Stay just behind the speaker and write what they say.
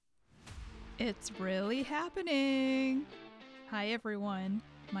It's really happening! Hi everyone,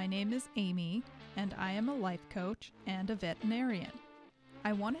 my name is Amy, and I am a life coach and a veterinarian.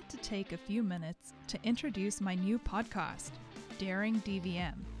 I wanted to take a few minutes to introduce my new podcast, Daring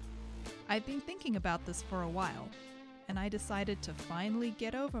DVM. I've been thinking about this for a while, and I decided to finally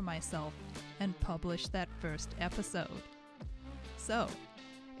get over myself and publish that first episode. So,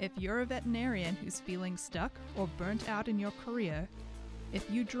 if you're a veterinarian who's feeling stuck or burnt out in your career, if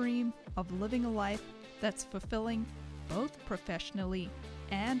you dream of living a life that's fulfilling both professionally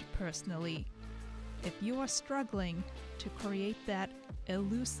and personally, if you are struggling to create that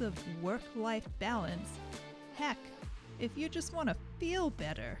elusive work-life balance, heck, if you just want to feel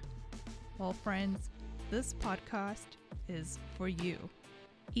better, well, friends, this podcast is for you.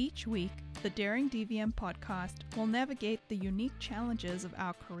 Each week, the Daring DVM podcast will navigate the unique challenges of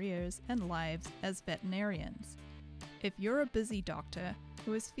our careers and lives as veterinarians. If you're a busy doctor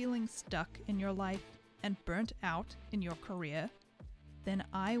who is feeling stuck in your life and burnt out in your career, then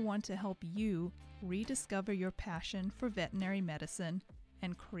I want to help you rediscover your passion for veterinary medicine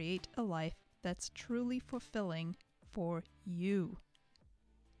and create a life that's truly fulfilling for you.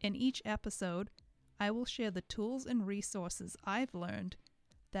 In each episode, I will share the tools and resources I've learned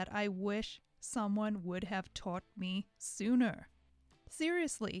that I wish someone would have taught me sooner.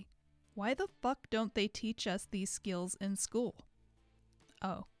 Seriously, why the fuck don't they teach us these skills in school?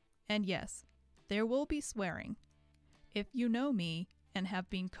 Oh, and yes, there will be swearing. If you know me and have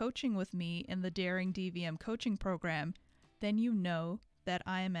been coaching with me in the Daring DVM coaching program, then you know that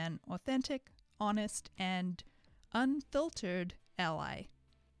I am an authentic, honest, and unfiltered ally.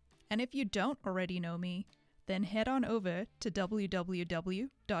 And if you don't already know me, then head on over to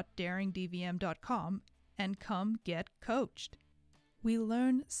www.daringdvm.com and come get coached. We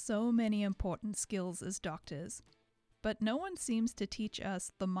learn so many important skills as doctors, but no one seems to teach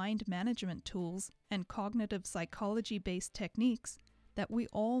us the mind management tools and cognitive psychology-based techniques that we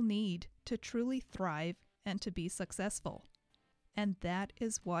all need to truly thrive and to be successful. And that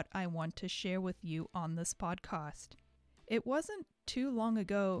is what I want to share with you on this podcast. It wasn't too long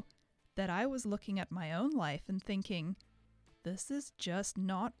ago that I was looking at my own life and thinking, this is just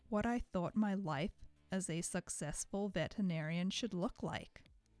not what I thought my life as a successful veterinarian should look like.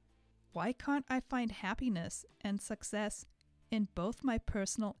 Why can't I find happiness and success in both my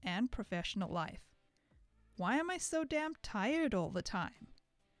personal and professional life? Why am I so damn tired all the time?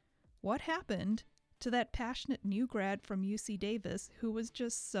 What happened to that passionate new grad from UC Davis who was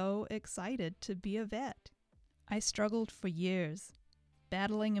just so excited to be a vet? I struggled for years,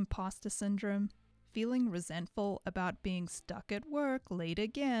 battling imposter syndrome, feeling resentful about being stuck at work late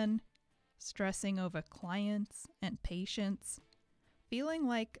again, stressing over clients and patients, feeling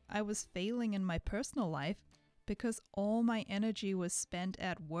like I was failing in my personal life because all my energy was spent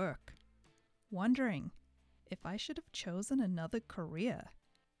at work, wondering if I should have chosen another career.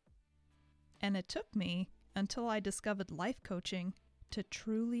 And it took me until I discovered life coaching to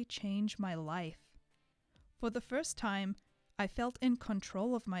truly change my life. For the first time, I felt in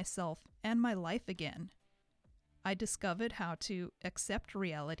control of myself and my life again. I discovered how to accept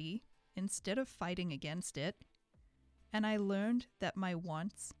reality instead of fighting against it, and I learned that my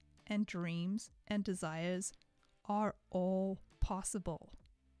wants and dreams and desires are all possible.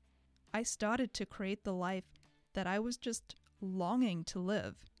 I started to create the life that I was just longing to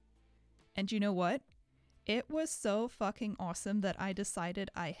live. And you know what? It was so fucking awesome that I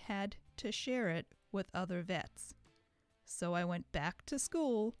decided I had to share it with other vets. So I went back to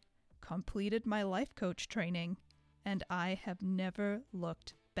school, completed my life coach training, and I have never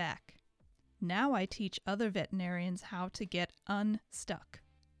looked back. Now I teach other veterinarians how to get unstuck.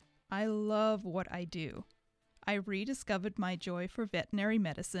 I love what I do. I rediscovered my joy for veterinary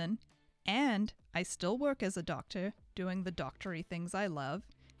medicine, and I still work as a doctor, doing the doctory things I love,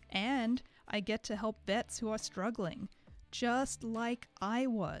 and I get to help vets who are struggling, just like I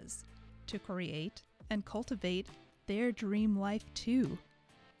was, to create and cultivate their dream life too.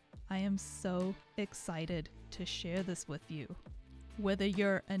 I am so excited to share this with you. Whether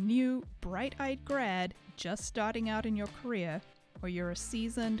you're a new, bright-eyed grad just starting out in your career, or you're a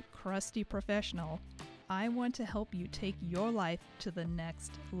seasoned, crusty professional, I want to help you take your life to the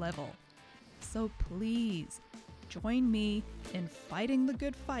next level. So please, join me in fighting the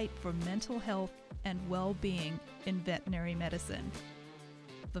good fight for mental health and well-being in veterinary medicine.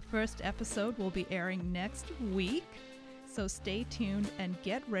 The first episode will be airing next week, so stay tuned and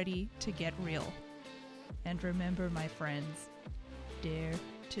get ready to get real. And remember, my friends, dare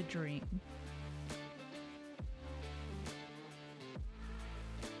to dream.